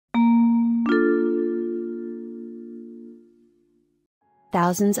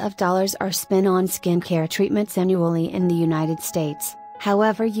Thousands of dollars are spent on skincare treatments annually in the United States.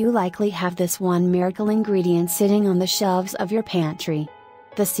 However, you likely have this one miracle ingredient sitting on the shelves of your pantry.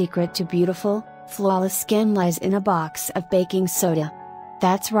 The secret to beautiful, flawless skin lies in a box of baking soda.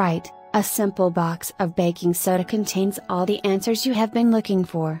 That's right, a simple box of baking soda contains all the answers you have been looking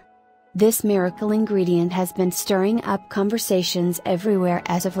for. This miracle ingredient has been stirring up conversations everywhere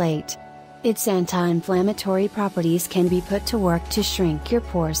as of late. Its anti-inflammatory properties can be put to work to shrink your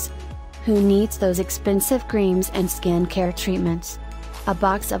pores. Who needs those expensive creams and skincare treatments? A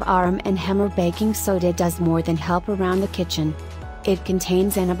box of Arm & Hammer baking soda does more than help around the kitchen. It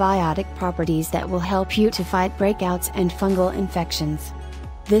contains antibiotic properties that will help you to fight breakouts and fungal infections.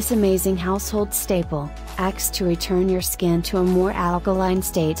 This amazing household staple acts to return your skin to a more alkaline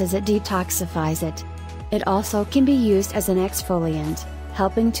state as it detoxifies it. It also can be used as an exfoliant,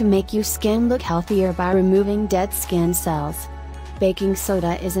 helping to make your skin look healthier by removing dead skin cells. Baking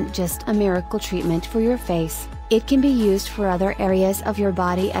soda isn't just a miracle treatment for your face, it can be used for other areas of your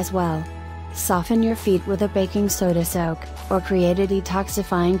body as well. Soften your feet with a baking soda soak, or create a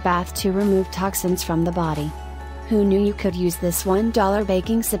detoxifying bath to remove toxins from the body. Who knew you could use this $1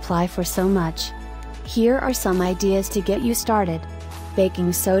 baking supply for so much? Here are some ideas to get you started.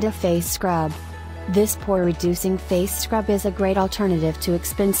 Baking soda face scrub. This pore-reducing face scrub is a great alternative to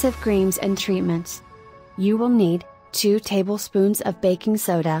expensive creams and treatments. You will need 2 tablespoons of baking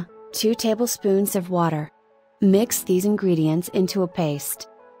soda, 2 tablespoons of water. Mix these ingredients into a paste.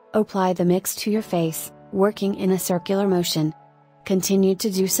 Apply the mix to your face, working in a circular motion. Continue to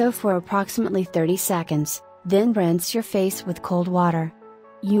do so for approximately 30 seconds, then rinse your face with cold water.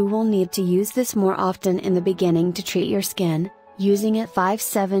 You will need to use this more often in the beginning to treat your skin, using it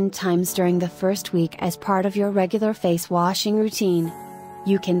 5-7 times during the first week as part of your regular face washing routine.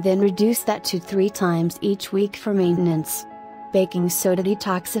 You can then reduce that to 3 times each week for maintenance. Baking soda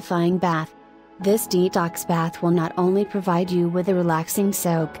detoxifying bath. This detox bath will not only provide you with a relaxing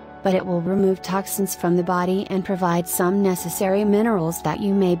soak, but it will remove toxins from the body and provide some necessary minerals that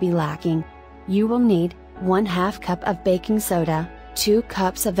you may be lacking. You will need 1/2 cup of baking soda, 2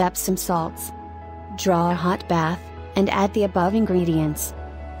 cups of Epsom salts. Draw a hot bath, and add the above ingredients.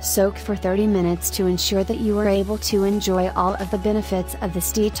 Soak for 30 minutes to ensure that you are able to enjoy all of the benefits of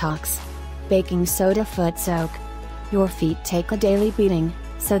this detox. Baking soda foot soak. Your feet take a daily beating,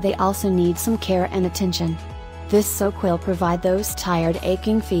 so they also need some care and attention. This soak will provide those tired,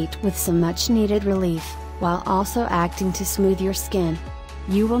 aching feet with some much needed relief, while also acting to smooth your skin.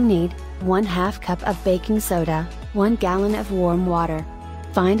 You will need 1/2 cup of baking soda, 1 gallon of warm water.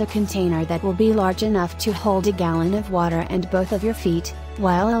 Find a container that will be large enough to hold a gallon of water and both of your feet,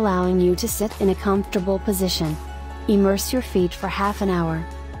 while allowing you to sit in a comfortable position. Immerse your feet for half an hour.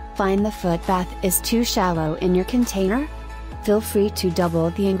 Find the foot bath is too shallow in your container? Feel free to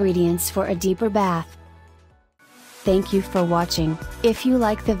double the ingredients for a deeper bath. Thank you for watching. If you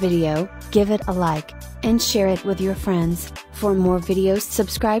like the video, give it a like, and share it with your friends. For more videos,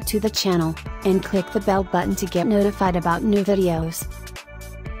 subscribe to the channel, and click the bell button to get notified about new videos.